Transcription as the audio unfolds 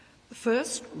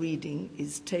First reading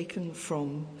is taken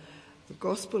from the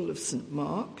Gospel of St.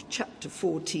 Mark, chapter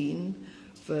 14,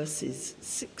 verses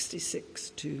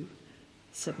 66 to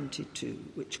 72,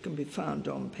 which can be found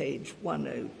on page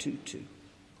 1022.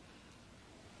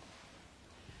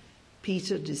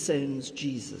 Peter disowns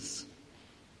Jesus.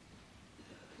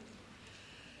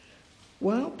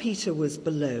 While Peter was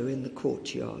below in the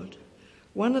courtyard,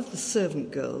 one of the servant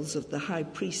girls of the high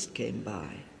priest came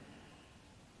by.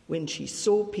 When she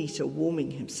saw Peter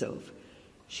warming himself,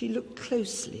 she looked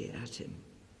closely at him.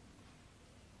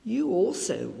 "You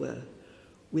also were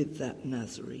with that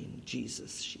Nazarene,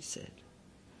 Jesus," she said.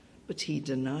 But he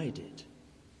denied it.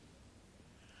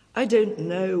 "I don't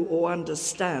know or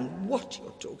understand what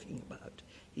you're talking about,"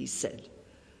 he said,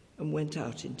 and went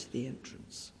out into the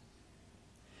entrance.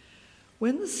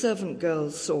 When the servant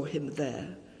girls saw him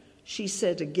there, she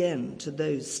said again to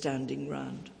those standing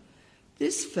round,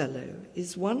 "This fellow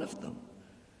is one of them."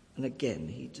 And again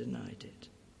he denied it.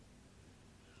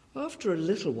 After a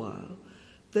little while,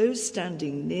 those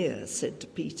standing near said to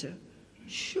Peter,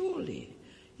 "Surely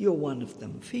you're one of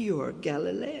them, for you're a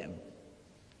Galilean."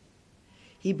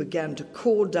 He began to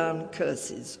call down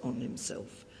curses on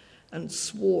himself and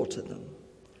swore to them,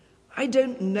 "I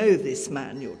don't know this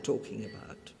man you're talking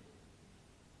about."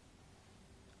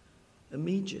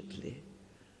 Immediately,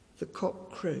 the cock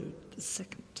crowed the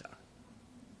second time.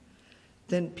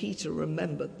 Then Peter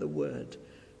remembered the word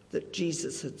that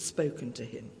Jesus had spoken to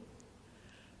him.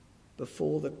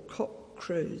 "Before the cock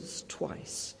crows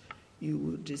twice, you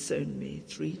will disown me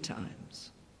 3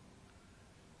 times.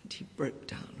 And he broke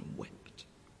down and wept.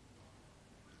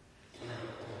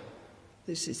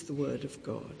 This is the word of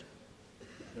God.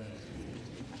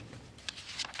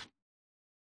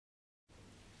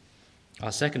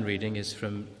 Our second reading is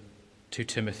from 2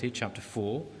 Timothy chapter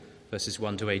 4, verses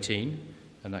 1 to 18,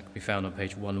 and that can be found on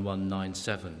page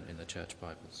 1197 in the Church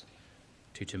Bibles.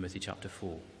 2 Timothy chapter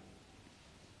 4.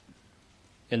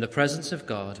 In the presence of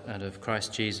God and of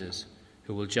Christ Jesus,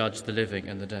 who will judge the living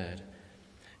and the dead,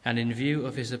 and in view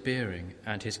of his appearing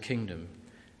and his kingdom,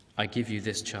 I give you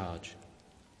this charge.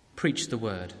 Preach the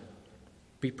word.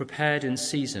 Be prepared in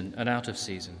season and out of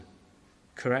season.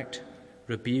 Correct,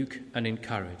 rebuke, and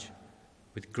encourage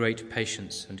with great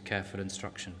patience and careful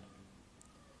instruction.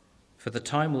 For the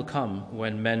time will come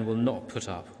when men will not put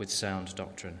up with sound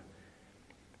doctrine.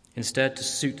 Instead, to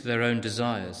suit their own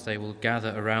desires, they will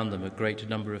gather around them a great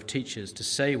number of teachers to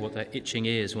say what their itching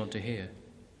ears want to hear.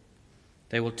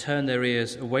 They will turn their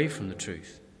ears away from the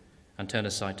truth and turn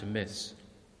aside to myths.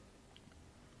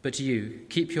 But you,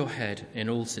 keep your head in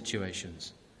all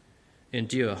situations.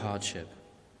 Endure hardship.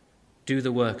 Do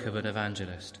the work of an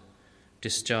evangelist.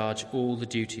 Discharge all the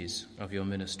duties of your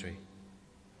ministry.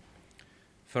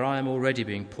 For I am already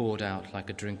being poured out like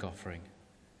a drink offering,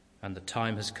 and the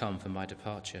time has come for my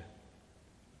departure.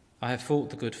 I have fought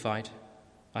the good fight.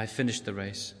 I have finished the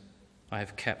race. I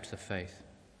have kept the faith.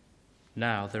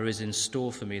 Now there is in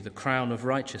store for me the crown of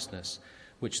righteousness,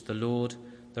 which the Lord,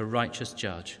 the righteous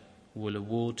judge, will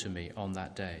award to me on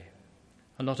that day,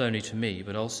 and not only to me,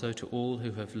 but also to all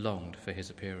who have longed for his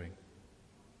appearing.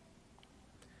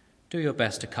 Do your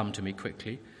best to come to me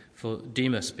quickly, for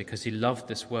Demas, because he loved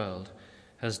this world,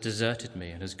 has deserted me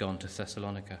and has gone to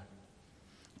Thessalonica.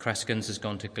 Crescens has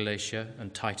gone to Galatia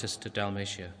and Titus to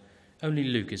Dalmatia. Only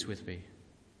Luke is with me.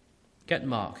 Get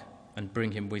Mark and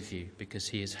bring him with you, because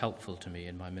he is helpful to me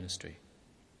in my ministry.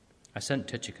 I sent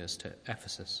Tychicus to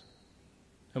Ephesus.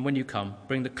 And when you come,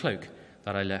 bring the cloak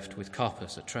that I left with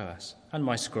Carpus at Troas, and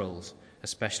my scrolls,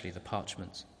 especially the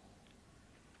parchments.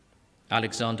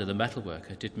 Alexander the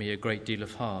metalworker did me a great deal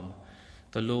of harm.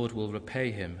 The Lord will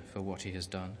repay him for what he has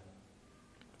done.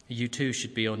 You too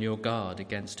should be on your guard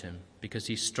against him, because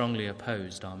he strongly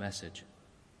opposed our message.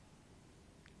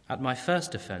 At my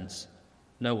first offense,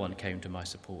 no one came to my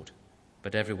support,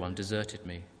 but everyone deserted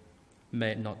me.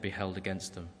 May it not be held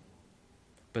against them.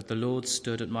 But the Lord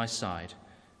stood at my side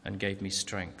and gave me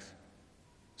strength,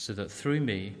 so that through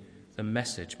me the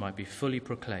message might be fully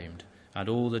proclaimed and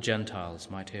all the Gentiles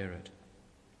might hear it.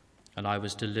 And I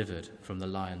was delivered from the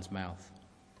lion's mouth.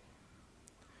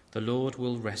 The Lord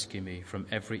will rescue me from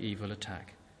every evil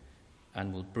attack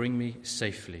and will bring me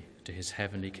safely to his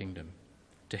heavenly kingdom.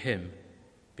 To him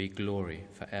be glory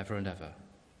forever and ever.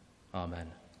 Amen.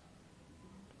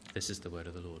 This is the word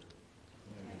of the Lord.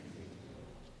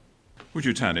 Would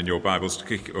you turn in your Bibles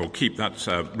to keep that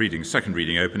second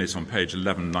reading open? It's on page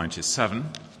 1197.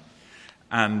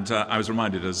 And I was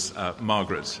reminded as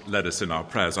Margaret led us in our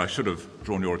prayers, I should have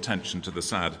drawn your attention to the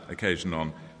sad occasion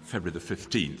on February the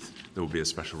 15th. There will be a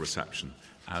special reception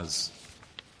as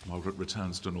Margaret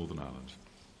returns to Northern Ireland.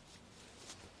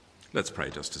 Let's pray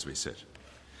just as we sit.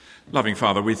 Loving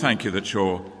Father, we thank you that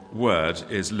your word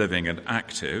is living and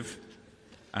active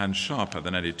and sharper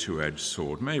than any two-edged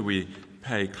sword. May we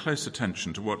pay close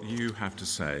attention to what you have to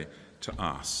say to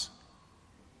us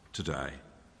today.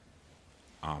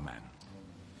 Amen.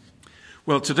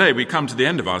 Well, today we come to the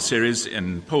end of our series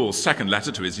in Paul's second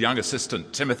letter to his young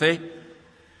assistant Timothy.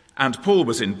 And Paul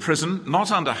was in prison,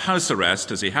 not under house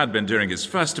arrest as he had been during his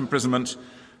first imprisonment,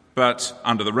 but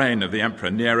under the reign of the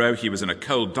Emperor Nero. He was in a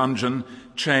cold dungeon,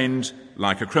 chained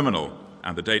like a criminal,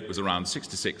 and the date was around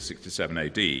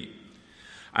 66-67 AD.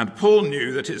 And Paul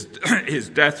knew that his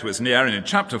death was near, and in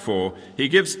chapter 4, he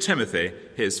gives Timothy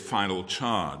his final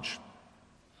charge.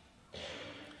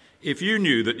 If you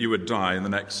knew that you would die in the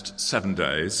next 7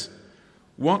 days,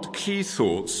 what key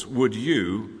thoughts would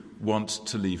you want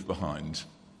to leave behind?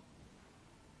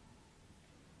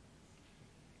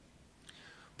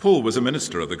 Paul was a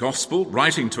minister of the gospel,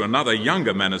 writing to another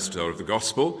younger minister of the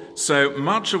gospel, so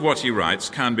much of what he writes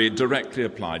can be directly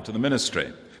applied to the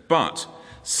ministry. But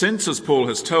since, as Paul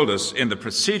has told us in the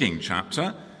preceding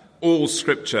chapter, all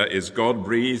scripture is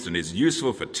God-breathed and is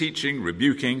useful for teaching,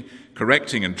 rebuking,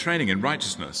 correcting, and training in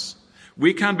righteousness,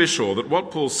 we can be sure that what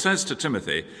Paul says to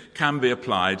Timothy can be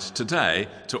applied today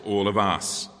to all of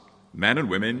us, men and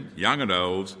women, young and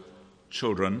old,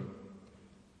 children,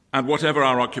 and whatever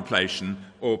our occupation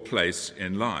or place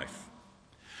in life.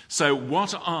 So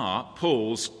what are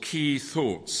Paul's key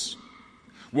thoughts?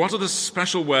 What are the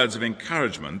special words of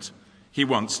encouragement he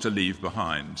wants to leave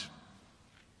behind?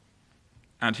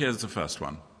 And here's the first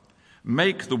one.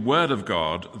 Make the word of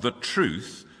God the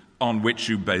truth on which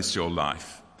you base your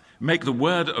life. Make the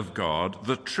word of God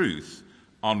the truth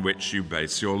on which you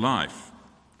base your life.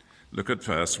 Look at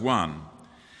verse 1.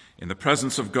 In the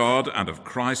presence of God and of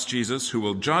Christ Jesus, who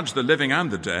will judge the living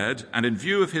and the dead, and in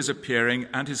view of his appearing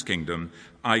and his kingdom,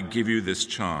 I give you this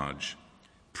charge.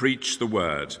 Preach the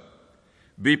word.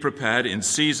 Be prepared in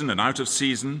season and out of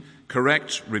season,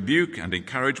 correct, rebuke, and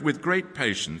encourage with great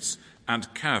patience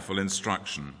and careful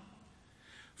instruction.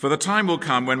 For the time will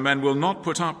come when men will not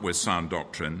put up with sound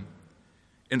doctrine.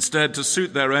 Instead, to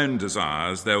suit their own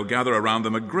desires, they'll gather around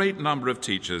them a great number of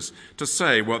teachers to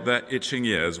say what their itching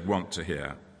ears want to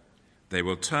hear. They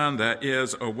will turn their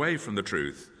ears away from the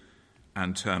truth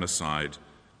and turn aside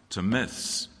to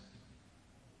myths.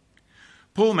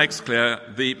 Paul makes clear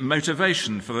the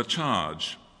motivation for the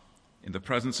charge. In the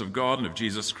presence of God and of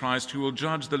Jesus Christ, who will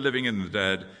judge the living and the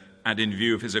dead, and in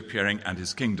view of his appearing and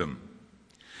his kingdom.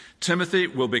 Timothy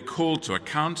will be called to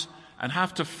account and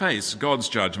have to face God's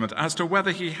judgment as to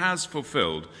whether he has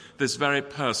fulfilled this very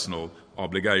personal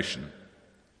obligation.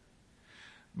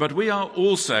 But we are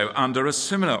also under a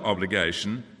similar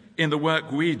obligation in the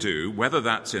work we do, whether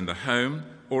that's in the home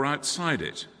or outside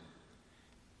it.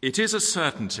 It is a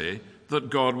certainty that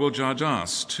God will judge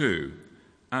us too,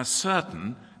 as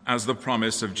certain as the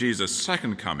promise of Jesus'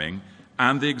 second coming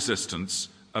and the existence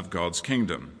of God's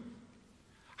kingdom.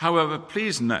 However,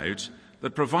 please note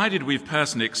that provided we've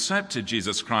personally accepted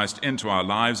Jesus Christ into our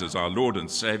lives as our Lord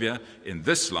and Saviour in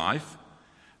this life,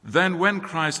 then when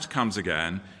Christ comes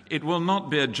again, it will not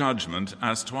be a judgment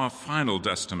as to our final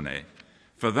destiny,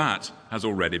 for that has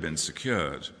already been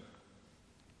secured.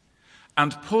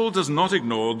 And Paul does not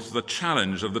ignore the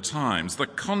challenge of the times, the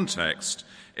context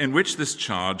in which this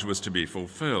charge was to be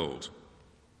fulfilled.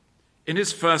 In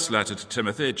his first letter to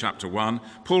Timothy, chapter 1,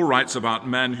 Paul writes about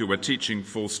men who were teaching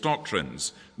false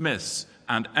doctrines, myths,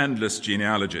 and endless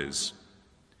genealogies.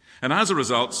 And as a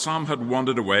result, some had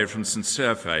wandered away from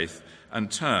sincere faith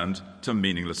and turned to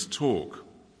meaningless talk.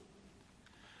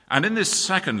 And in this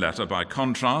second letter, by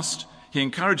contrast, he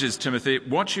encourages Timothy,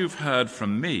 what you've heard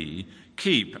from me,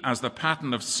 keep as the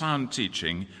pattern of sound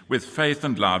teaching with faith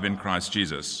and love in Christ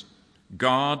Jesus.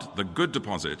 Guard the good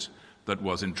deposit that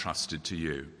was entrusted to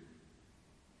you.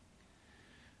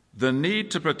 The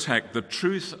need to protect the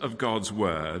truth of God's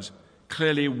word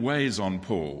clearly weighs on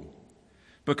Paul,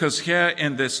 because here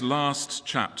in this last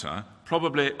chapter,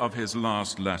 probably of his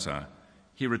last letter,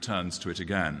 he returns to it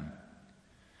again.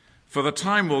 For the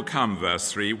time will come, verse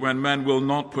 3, when men will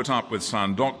not put up with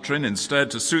sound doctrine.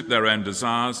 Instead, to suit their own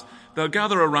desires, they'll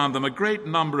gather around them a great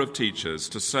number of teachers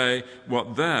to say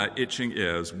what their itching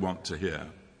ears want to hear.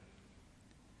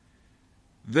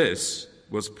 This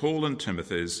was Paul and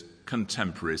Timothy's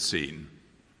contemporary scene.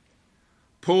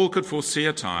 Paul could foresee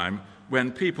a time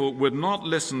when people would not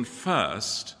listen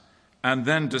first and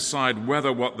then decide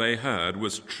whether what they heard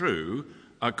was true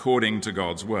according to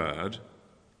God's word.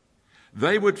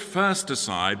 They would first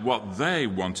decide what they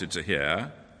wanted to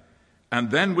hear and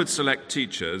then would select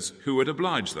teachers who would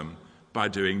oblige them by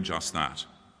doing just that.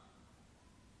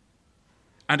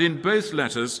 And in both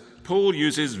letters, Paul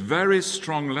uses very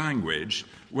strong language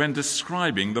when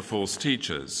describing the false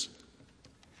teachers.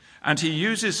 And he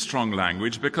uses strong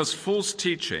language because false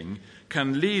teaching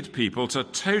can lead people to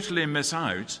totally miss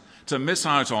out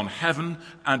on heaven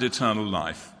and eternal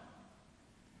life.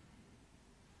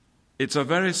 It's a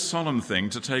very solemn thing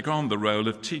to take on the role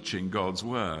of teaching God's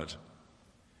word.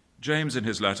 James in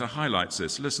his letter highlights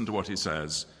this. Listen to what he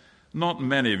says. "Not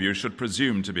many of you should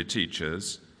presume to be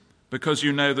teachers, because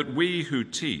you know that we who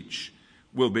teach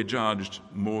will be judged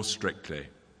more strictly."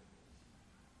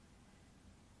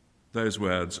 Those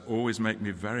words always make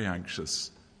me very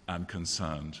anxious and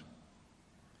concerned.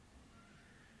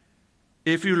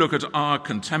 If you look at our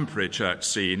contemporary church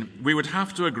scene, we would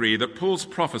have to agree that Paul's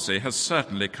prophecy has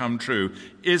certainly come true.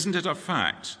 Isn't it a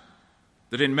fact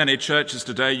that in many churches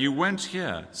today you won't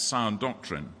hear sound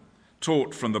doctrine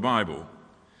taught from the Bible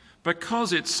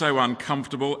because it's so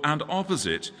uncomfortable and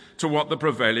opposite to what the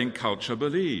prevailing culture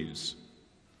believes?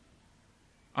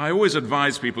 I always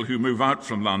advise people who move out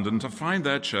from London to find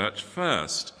their church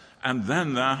first and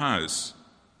then their house.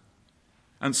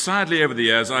 And sadly, over the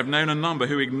years, I've known a number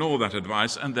who ignore that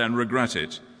advice and then regret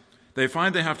it. They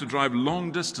find they have to drive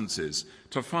long distances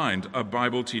to find a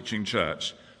Bible-teaching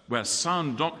church where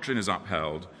sound doctrine is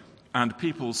upheld and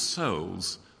people's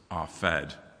souls are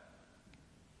fed.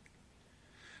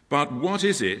 But what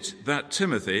is it that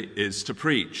Timothy is to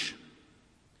preach?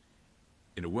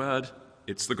 In a word,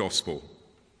 it's the gospel.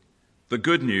 The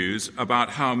good news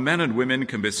about how men and women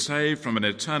can be saved from an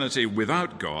eternity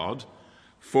without God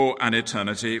for an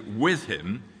eternity with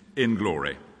him in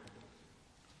glory.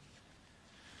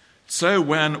 So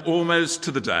when almost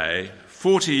to the day,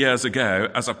 40 years ago,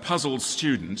 as a puzzled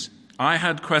student, I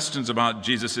had questions about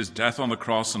Jesus' death on the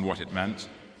cross and what it meant,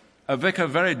 a vicar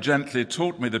very gently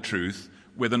taught me the truth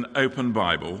with an open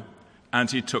Bible, and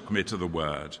he took me to the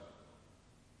Word.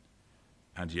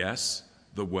 And yes,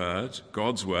 the Word,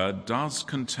 God's Word, does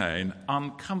contain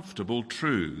uncomfortable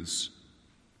truths.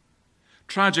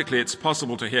 Tragically, it's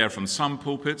possible to hear from some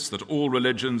pulpits that all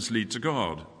religions lead to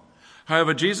God.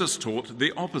 However, Jesus taught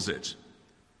the opposite.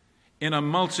 In a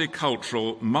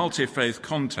multicultural, multi-faith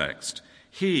context,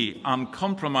 he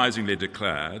uncompromisingly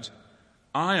declared,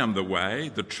 "I am the way,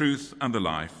 the truth, and the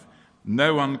life.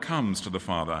 No one comes to the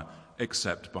Father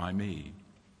except by me."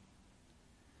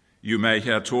 You may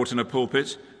hear taught in a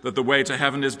pulpit that the way to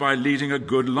heaven is by leading a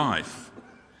good life.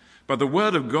 But the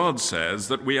Word of God says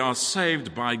that we are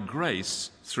saved by grace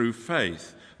through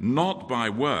faith, not by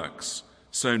works,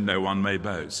 so no one may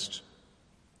boast.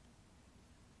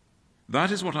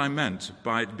 That is what I meant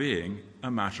by it being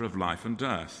a matter of life and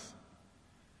death,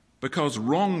 because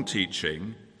wrong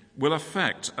teaching will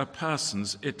affect a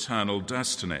person's eternal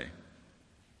destiny.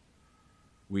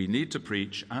 We need to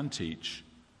preach and teach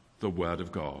the Word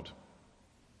of God.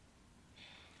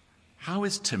 How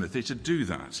is Timothy to do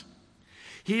that?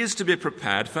 He is to be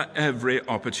prepared for every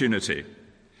opportunity.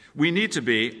 We need to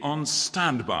be on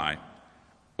standby,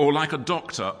 or like a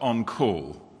doctor on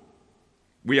call.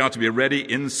 We are to be ready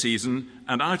in season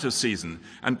and out of season.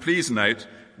 And please note,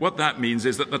 what that means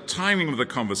is that the timing of the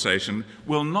conversation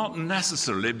will not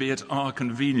necessarily be at our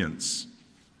convenience.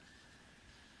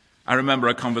 I remember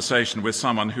a conversation with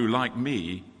someone who, like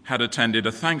me, had attended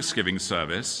a Thanksgiving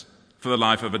service for the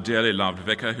life of a dearly loved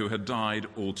vicar who had died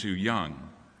all too young.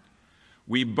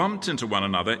 We bumped into one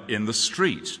another in the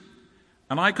street,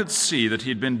 and I could see that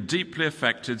he'd been deeply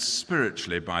affected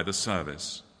spiritually by the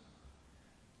service.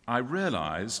 I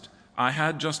realized I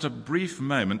had just a brief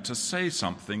moment to say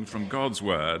something from God's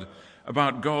Word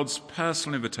about God's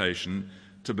personal invitation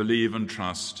to believe and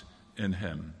trust in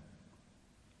him.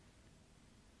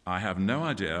 I have no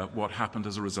idea what happened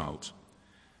as a result,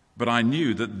 but I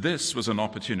knew that this was an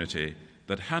opportunity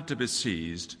that had to be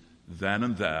seized then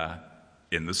and there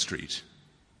in the street.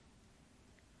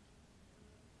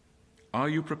 Are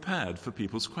you prepared for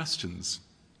people's questions?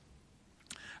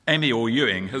 Amy Orr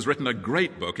Ewing has written a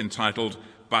great book entitled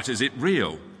 "But Is It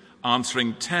Real?"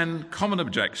 answering 10 common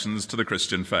objections to the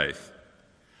Christian faith.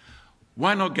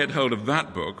 Why not get hold of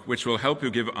that book, which will help you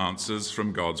give answers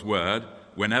from God's Word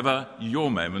whenever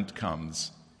your moment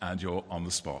comes and you're on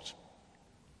the spot?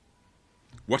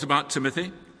 What about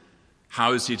Timothy?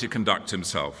 How is he to conduct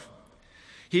himself?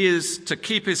 He is to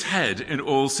keep his head in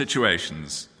all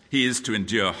situations. He is to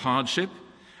endure hardship,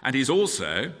 and he's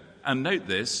also, and note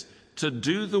this, to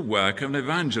do the work of an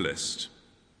evangelist.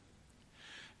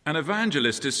 An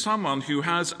evangelist is someone who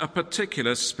has a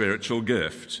particular spiritual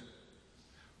gift.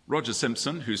 Roger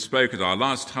Simpson, who spoke at our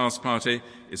last house party,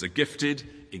 is a gifted,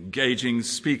 engaging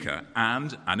speaker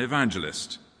and an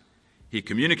evangelist. He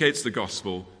communicates the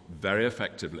gospel very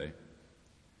effectively.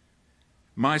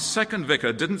 My second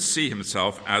vicar didn't see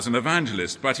himself as an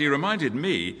evangelist, but he reminded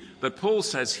me that Paul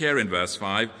says here in verse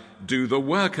 5, do the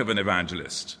work of an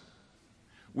evangelist.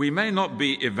 We may not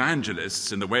be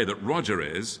evangelists in the way that Roger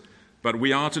is, but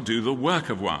we are to do the work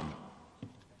of one.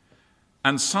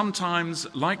 And sometimes,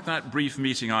 like that brief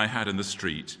meeting I had in the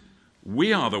street,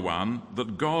 we are the one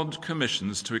that God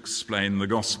commissions to explain the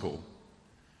gospel.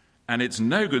 And it's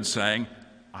no good saying,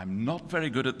 I'm not very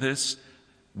good at this,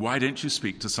 why don't you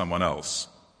speak to someone else?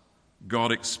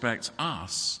 God expects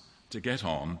us to get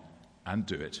on and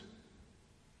do it.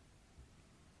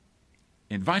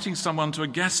 Inviting someone to a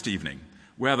guest evening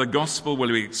where the gospel will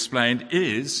be explained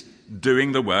is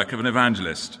doing the work of an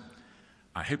evangelist.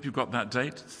 I hope you've got that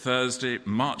date, Thursday,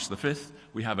 March the 5th.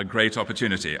 We have a great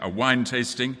opportunity, a wine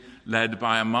tasting led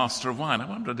by a master of wine. I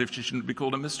wondered if she shouldn't be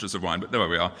called a mistress of wine, but there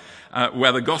we are,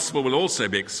 where the gospel will also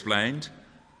be explained.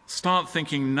 Start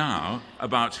thinking now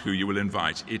about who you will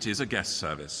invite. It is a guest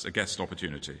service, a guest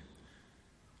opportunity.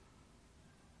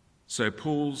 So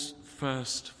Paul's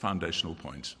first foundational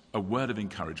point, a word of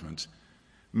encouragement.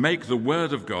 Make the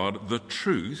word of God the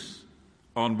truth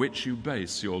on which you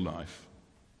base your life.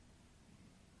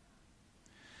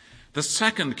 The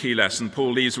second key lesson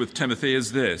Paul leaves with Timothy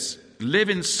is this: live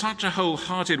in such a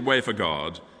wholehearted way for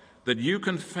God that you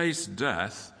can face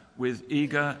death with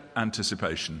eager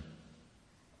anticipation.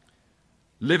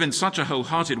 Live in such a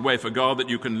wholehearted way for God that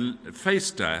you can face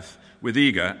death with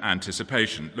eager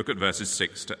anticipation. Look at verses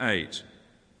 6 to 8.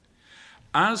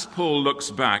 As Paul looks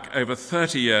back over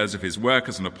 30 years of his work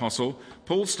as an apostle,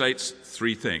 Paul states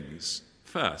three things.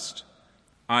 First,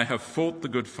 I have fought the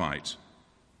good fight.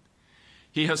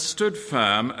 He has stood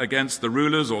firm against the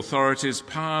rulers, authorities,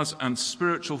 powers, and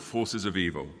spiritual forces of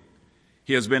evil.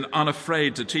 He has been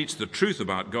unafraid to teach the truth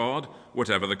about God,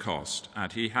 whatever the cost,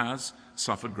 and he has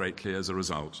suffered greatly as a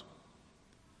result.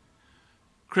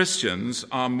 Christians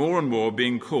are more and more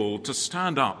being called to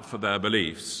stand up for their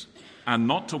beliefs and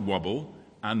not to wobble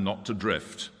and not to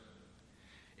drift.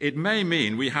 It may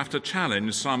mean we have to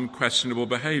challenge some questionable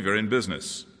behavior in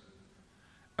business.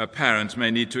 A parent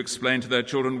may need to explain to their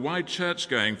children why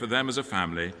church-going for them as a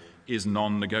family is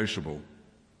non-negotiable.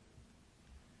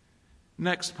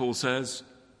 Next, Paul says,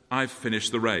 I've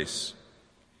finished the race.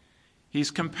 He's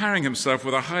comparing himself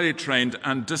with a highly trained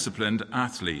and disciplined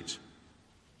athlete.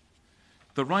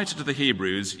 The writer to the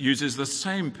Hebrews uses the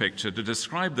same picture to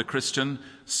describe the Christian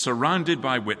surrounded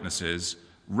by witnesses,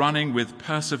 running with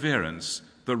perseverance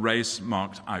the race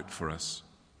marked out for us.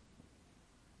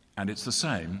 And it's the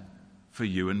same for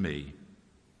you and me.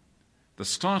 The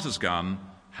starter's gun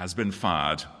has been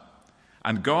fired,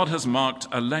 and God has marked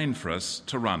a lane for us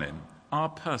to run in, our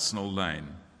personal lane.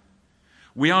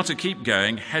 We are to keep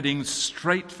going, heading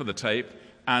straight for the tape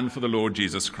and for the Lord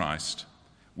Jesus Christ.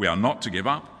 We are not to give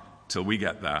up till we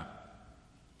get there.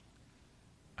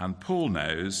 And Paul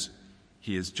knows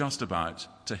he is just about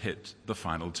to hit the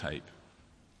final tape.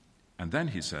 And then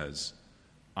he says,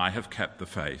 I have kept the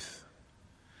faith.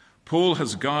 Paul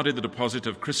has guarded the deposit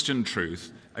of Christian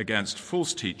truth against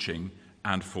false teaching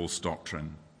and false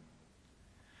doctrine.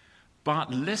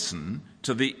 But listen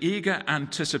to the eager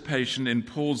anticipation in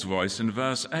Paul's voice in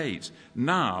verse 8.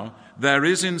 Now there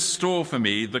is in store for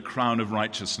me the crown of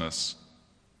righteousness.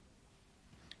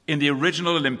 In the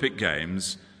original Olympic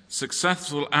Games,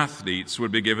 successful athletes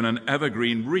would be given an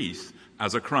evergreen wreath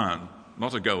as a crown,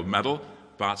 not a gold medal,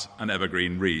 but an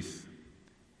evergreen wreath.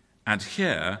 And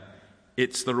here,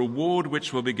 it's the reward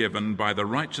which will be given by the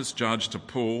righteous judge to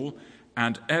Paul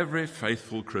and every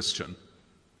faithful Christian.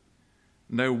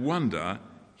 No wonder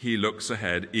he looks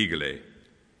ahead eagerly.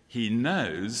 He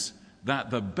knows that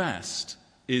the best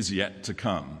is yet to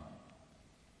come.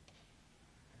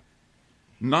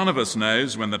 None of us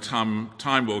knows when the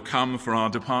time will come for our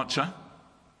departure.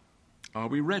 Are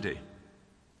we ready,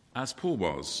 as Paul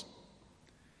was?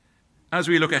 As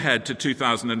we look ahead to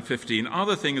 2015, are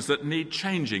there things that need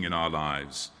changing in our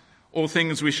lives, or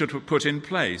things we should put in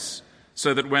place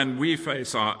so that when we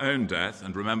face our own death,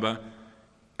 and remember,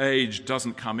 age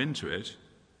doesn't come into it,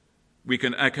 we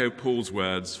can echo Paul's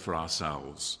words for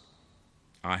ourselves.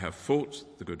 I have fought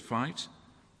the good fight,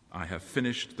 I have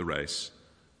finished the race,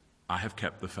 I have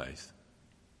kept the faith.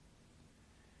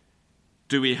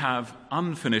 Do we have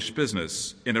unfinished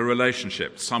business in a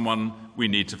relationship, someone we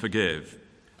need to forgive?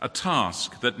 A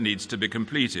task that needs to be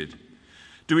completed?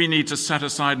 Do we need to set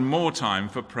aside more time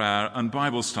for prayer and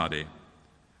Bible study?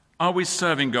 Are we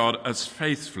serving God as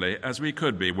faithfully as we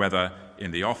could be, whether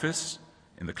in the office,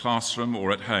 in the classroom,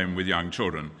 or at home with young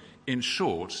children? In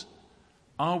short,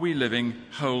 are we living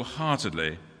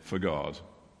wholeheartedly for God?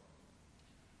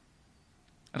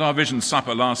 At our Vision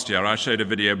Supper last year, I showed a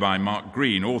video by Mark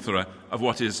Green, author of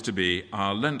what is to be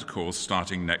our Lent course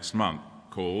starting next month,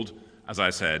 called, as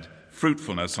I said,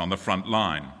 Fruitfulness on the Front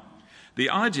Line. The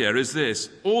idea is this: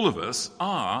 all of us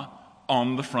are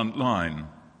on the front line.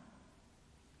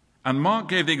 And Mark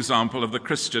gave the example of the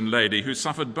Christian lady who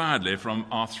suffered badly from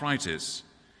arthritis.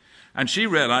 And she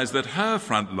realized that her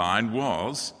front line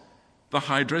was the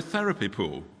hydrotherapy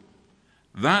pool.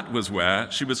 That was where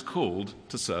she was called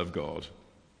to serve God.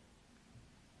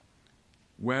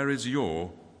 Where is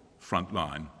your front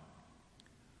line?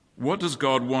 What does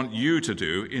God want you to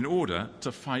do in order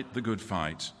to fight the good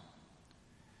fight?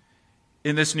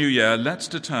 In this new year, let's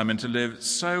determine to live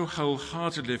so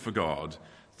wholeheartedly for God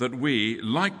that we,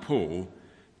 like Paul,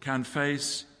 can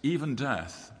face even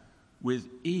death with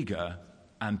eager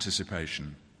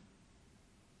anticipation.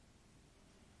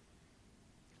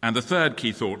 And the third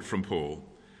key thought from Paul: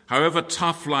 however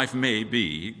tough life may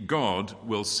be, God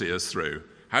will see us through.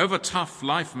 However tough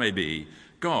life may be,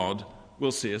 God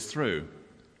will see us through.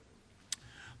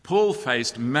 Paul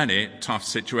faced many tough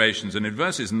situations, and in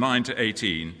verses 9 to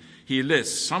 18, he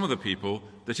lists some of the people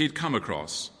that he'd come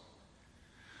across.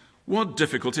 What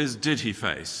difficulties did he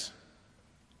face?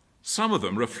 Some of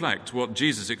them reflect what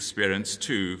Jesus experienced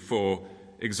too. For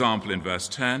example, in verse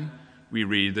 10, we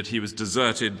read that he was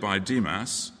deserted by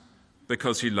Demas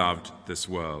because he loved this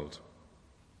world.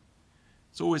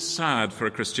 It's always sad for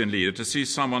a Christian leader to see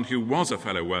someone who was a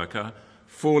fellow worker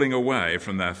falling away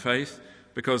from their faith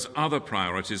because other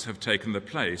priorities have taken the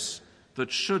place that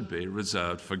should be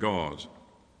reserved for God.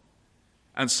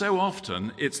 And so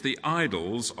often it's the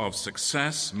idols of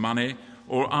success, money,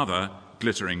 or other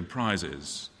glittering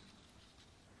prizes.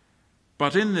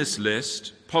 But in this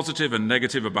list, positive and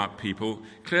negative about people,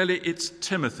 clearly it's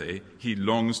Timothy he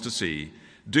longs to see.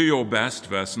 Do your best,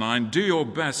 verse 9, do your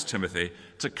best, Timothy,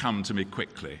 to come to me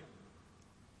quickly.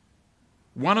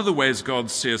 One of the ways God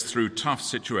sees through tough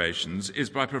situations is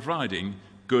by providing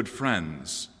good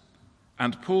friends,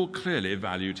 and Paul clearly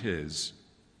valued his.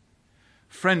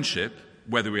 Friendship,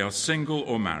 whether we are single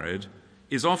or married,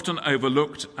 is often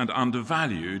overlooked and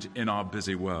undervalued in our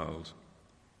busy world.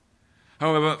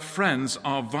 However, friends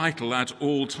are vital at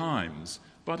all times,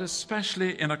 but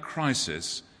especially in a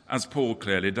crisis, as Paul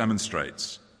clearly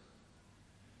demonstrates.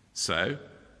 So,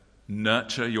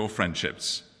 nurture your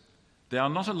friendships. They are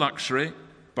not a luxury,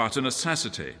 but a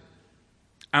necessity.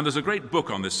 And there's a great book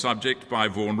on this subject by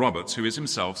Vaughan Roberts, who is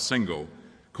himself single,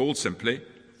 called simply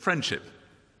Friendship,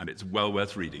 and it's well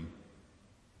worth reading.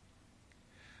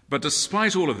 But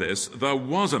despite all of this, there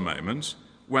was a moment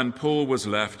when Paul was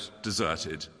left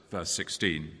deserted, verse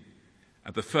 16,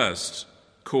 at the first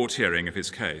court hearing of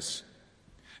his case.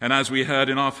 And as we heard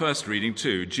in our first reading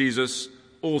too, Jesus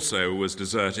also was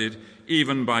deserted,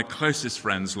 even by closest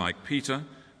friends like Peter,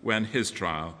 when his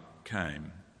trial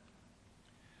came.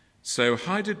 So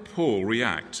how did Paul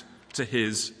react to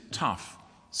his tough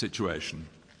situation?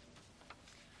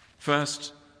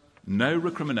 First, no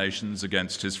recriminations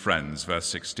against his friends, verse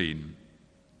 16.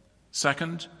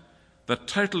 Second, the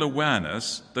total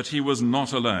awareness that he was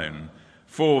not alone.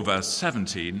 For, verse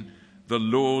 17, the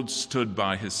Lord stood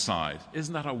by his side.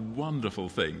 Isn't that a wonderful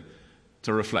thing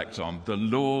to reflect on? The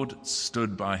Lord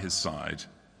stood by his side.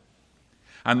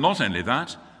 And not only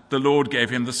that, the Lord gave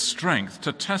him the strength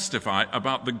to testify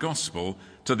about the gospel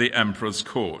to the emperor's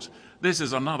court. This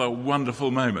is another wonderful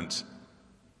moment.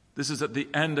 This is at the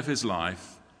end of his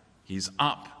life. He's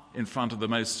up in front of the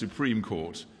most supreme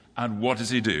court. And what does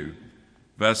he do?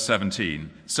 Verse 17,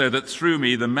 so that through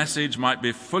me the message might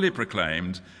be fully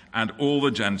proclaimed and all the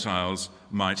Gentiles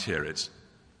might hear it.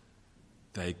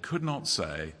 They could not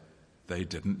say they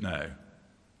didn't know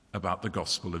about the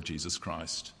gospel of Jesus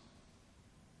Christ.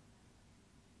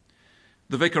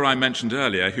 The vicar I mentioned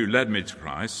earlier, who led me to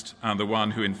Christ, and the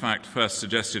one who in fact first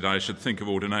suggested I should think of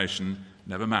ordination,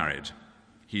 never married.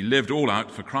 He lived all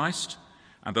out for Christ,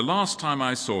 and the last time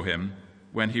I saw him,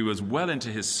 when he was well into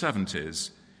his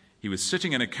 70s, he was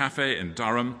sitting in a cafe in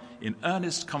Durham in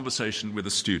earnest conversation with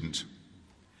a student.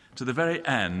 To the very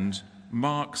end,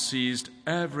 Mark seized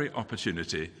every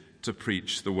opportunity to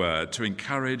preach the word, to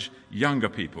encourage younger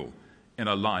people in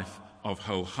a life of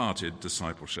wholehearted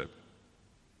discipleship.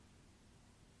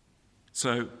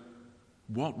 So,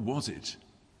 what was it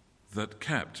that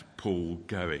kept Paul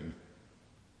going?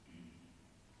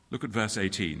 Look at verse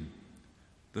 18.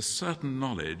 The certain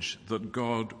knowledge that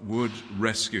God would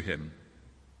rescue him.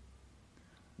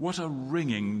 What a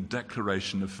ringing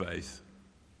declaration of faith.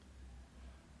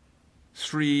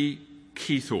 3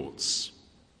 key thoughts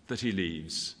that he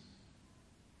leaves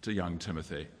to young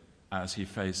Timothy as he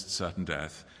faced certain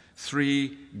death.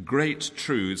 3 great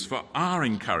truths for our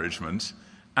encouragement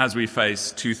as we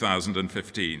face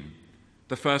 2015.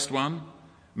 The first one,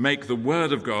 make the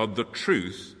Word of God the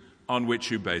truth on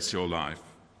which you base your life.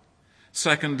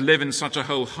 Second, live in such a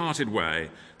wholehearted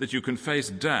way that you can face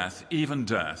death, even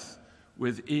death,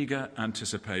 with eager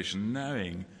anticipation,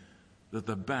 knowing that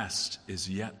the best is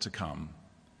yet to come.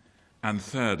 And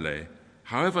thirdly,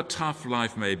 however tough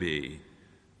life may be,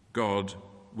 God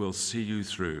will see you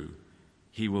through.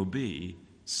 He will be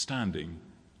standing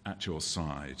at your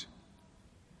side.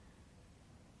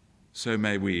 So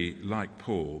may we, like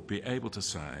Paul, be able to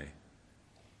say,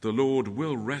 the Lord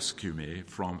will rescue me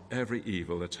from every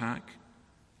evil attack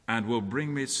and will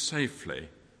bring me safely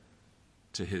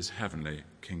to his heavenly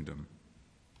kingdom.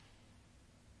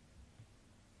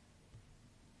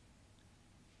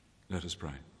 Let us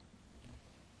pray.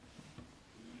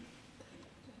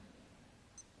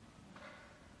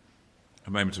 A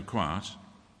moment of quiet.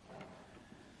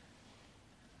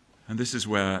 And this is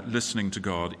where, listening to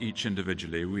God, each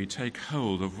individually, we take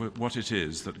hold of what it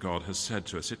is that God has said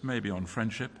to us. It may be on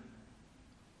friendship.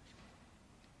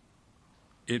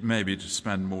 It may be to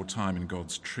spend more time in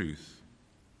God's truth,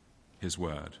 his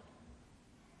word.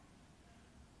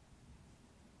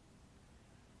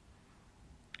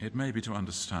 It may be to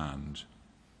understand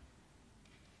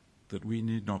that we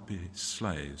need not be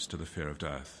slaves to the fear of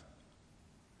death.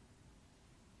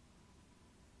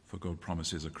 For God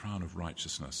promises a crown of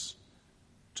righteousness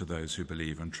to those who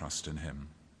believe and trust in him.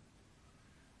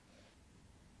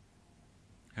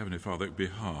 Heavenly Father, it would be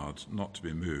hard not to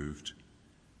be moved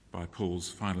by Paul's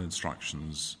final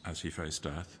instructions as he faced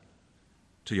death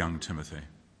to young Timothy.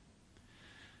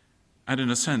 And in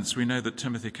a sense, we know that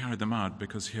Timothy carried them out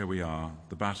because here we are.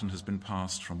 The baton has been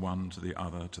passed from one to the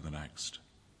other to the next.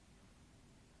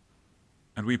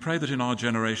 And we pray that in our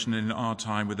generation, in our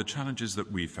time, with the challenges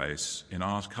that we face in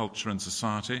our culture and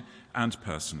society and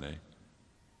personally,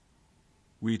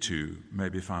 we too may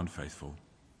be found faithful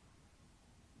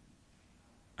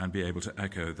and be able to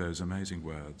echo those amazing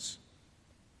words,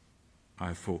 I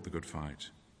have fought the good fight.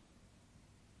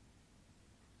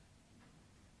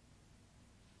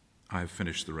 I have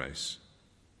finished the race.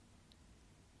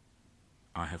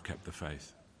 I have kept the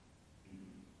faith.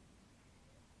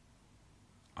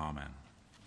 Amen.